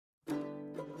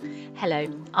Hello,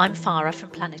 I'm Farah from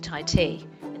Planet IT,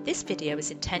 and this video is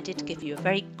intended to give you a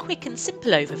very quick and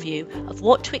simple overview of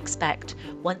what to expect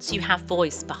once you have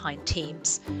voice behind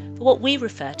Teams, for what we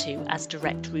refer to as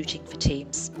direct routing for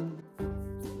Teams.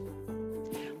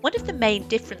 One of the main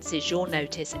differences you'll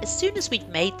notice as soon as we've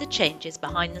made the changes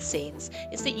behind the scenes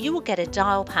is that you will get a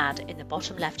dial pad in the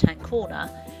bottom left-hand corner,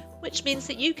 which means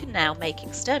that you can now make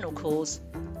external calls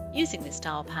using this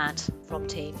dial pad from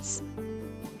Teams.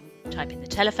 Type in the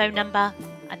telephone number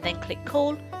and then click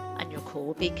call and your call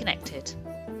will be connected.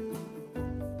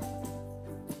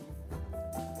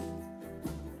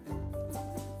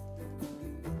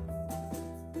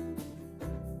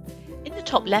 In the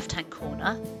top left-hand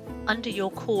corner, under your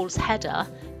calls header,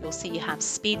 you'll see you have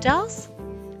speed dials,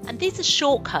 and these are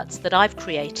shortcuts that I've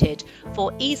created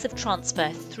for ease of transfer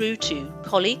through to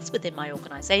colleagues within my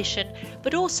organisation,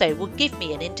 but also will give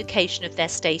me an indication of their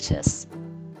status.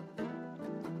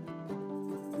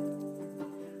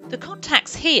 The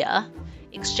contacts here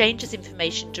exchanges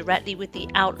information directly with the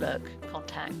Outlook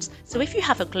contacts. So if you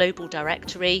have a global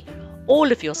directory,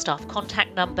 all of your staff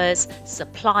contact numbers,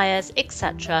 suppliers,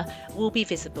 etc. will be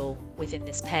visible within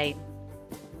this pane.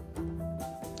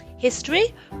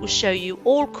 History will show you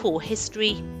all call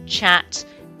history, chat,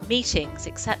 meetings,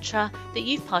 etc. that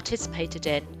you've participated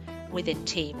in within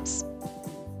Teams.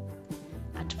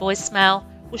 And voicemail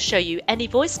will show you any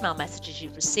voicemail messages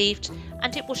you've received,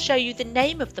 and it will show you the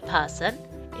name of the person,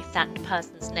 if that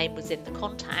person's name was in the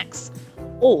contacts,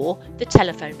 or the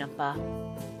telephone number.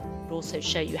 It will also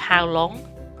show you how long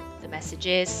the message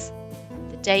is,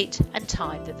 the date and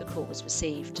time that the call was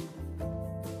received.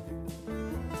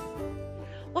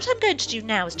 What I'm going to do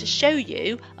now is to show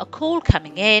you a call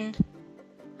coming in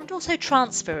and also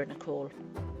transferring a call.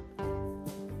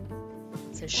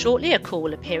 So shortly a call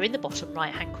will appear in the bottom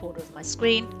right hand corner of my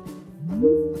screen,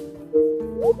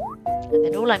 and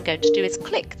then all I'm going to do is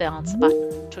click the answer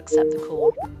button to accept the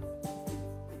call.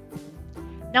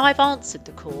 Now I've answered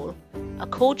the call. A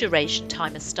call duration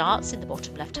timer starts in the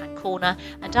bottom left hand corner,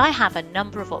 and I have a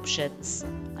number of options.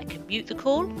 I can mute the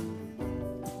call,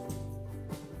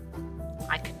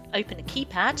 I can open a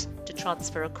keypad to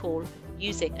transfer a call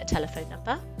using a telephone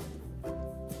number,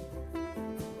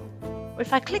 or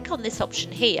if I click on this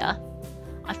option here,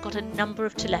 I've got a number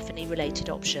of telephony related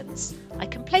options. I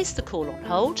can place the call on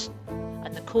hold,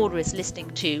 and the caller is listening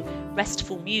to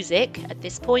restful music at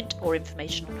this point or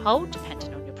information on hold,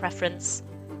 depending on your preference.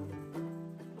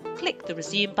 Click the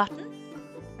resume button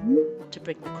to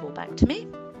bring the call back to me.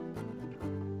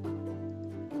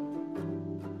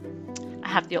 I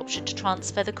have the option to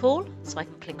transfer the call, so I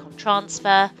can click on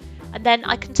transfer, and then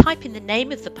I can type in the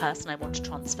name of the person I want to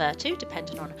transfer to,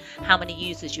 depending on how many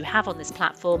users you have on this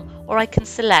platform, or I can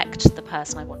select the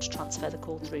person I want to transfer the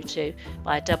call through to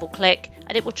by a double click,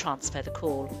 and it will transfer the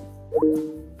call.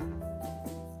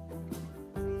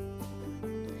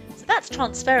 So that's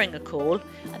transferring a call,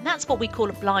 and that's what we call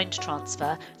a blind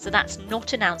transfer, so that's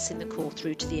not announcing the call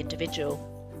through to the individual.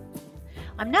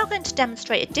 I'm now going to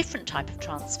demonstrate a different type of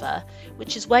transfer,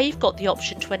 which is where you've got the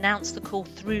option to announce the call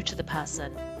through to the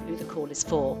person who the call is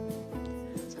for.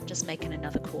 So I'm just making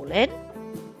another call in.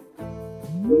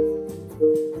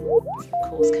 The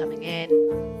call's coming in.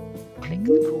 Click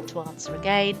the call to answer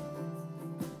again.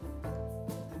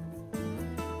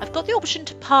 I've got the option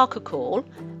to park a call,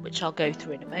 which I'll go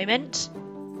through in a moment,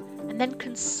 and then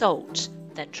consult,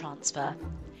 then transfer.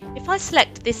 If I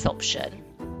select this option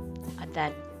and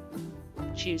then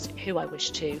choose who I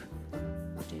wish to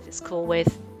do this call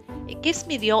with, it gives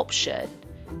me the option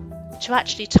to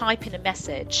actually type in a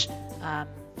message and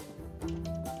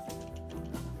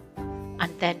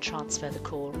then transfer the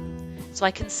call. So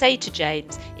I can say to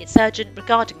James, it's urgent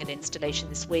regarding an installation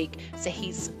this week, so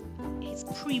he's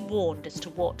pre-warned as to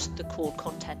what the call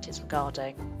content is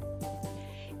regarding.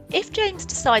 If James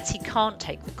decides he can't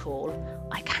take the call,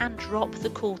 I can drop the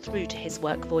call through to his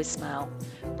work voicemail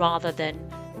rather than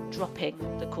dropping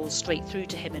the call straight through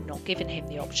to him and not giving him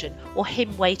the option, or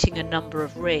him waiting a number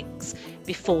of rings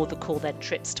before the call then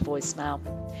trips to voicemail.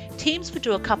 Teams would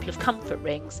do a couple of comfort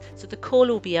rings, so the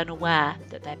caller will be unaware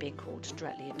that they're being called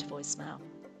directly into voicemail.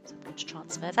 So I'm going to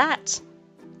transfer that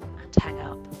and hang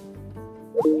up.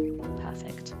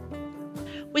 Perfect.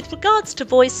 With regards to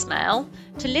voicemail,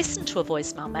 to listen to a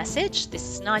voicemail message, this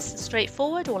is nice and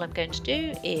straightforward. All I'm going to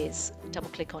do is double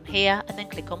click on here and then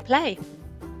click on play.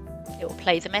 It will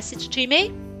play the message to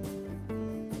me.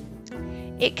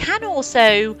 It can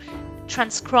also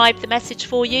transcribe the message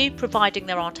for you, providing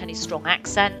there aren't any strong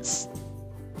accents.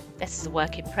 This is a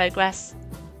work in progress.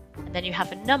 And then you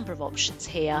have a number of options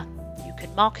here. You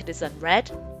can mark it as unread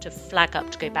to flag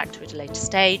up to go back to it at a later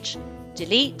stage,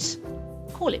 delete,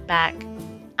 call it back,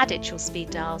 add it to your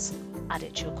speed dials, add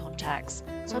it to your contacts.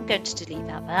 So I'm going to delete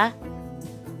that there.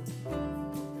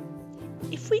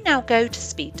 If we now go to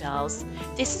speed dials,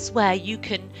 this is where you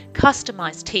can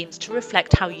customize Teams to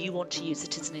reflect how you want to use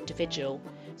it as an individual.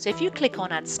 So if you click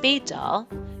on add speed dial,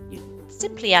 you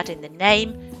simply add in the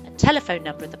name and telephone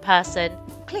number of the person,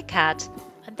 click add,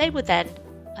 and they will then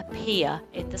appear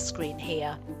in the screen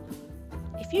here.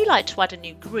 If you like to add a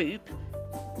new group,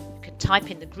 you can type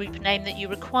in the group name that you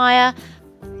require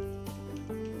and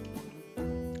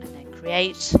then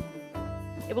create.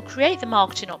 It will create the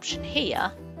marketing option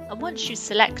here, and once you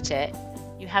select it,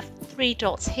 you have 3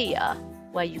 dots here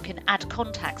where you can add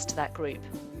contacts to that group.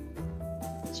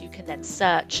 So you can then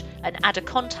search and add a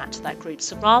contact to that group.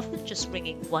 So rather than just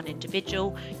ringing one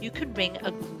individual, you can ring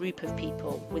a group of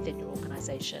people within your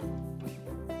organisation.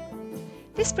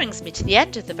 This brings me to the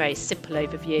end of the very simple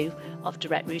overview of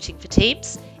direct routing for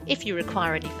Teams. If you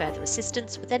require any further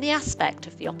assistance with any aspect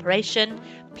of the operation,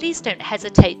 please don't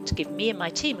hesitate to give me and my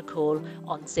team a call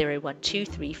on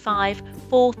 01235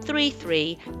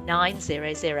 433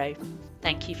 900.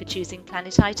 Thank you for choosing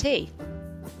Planet IT.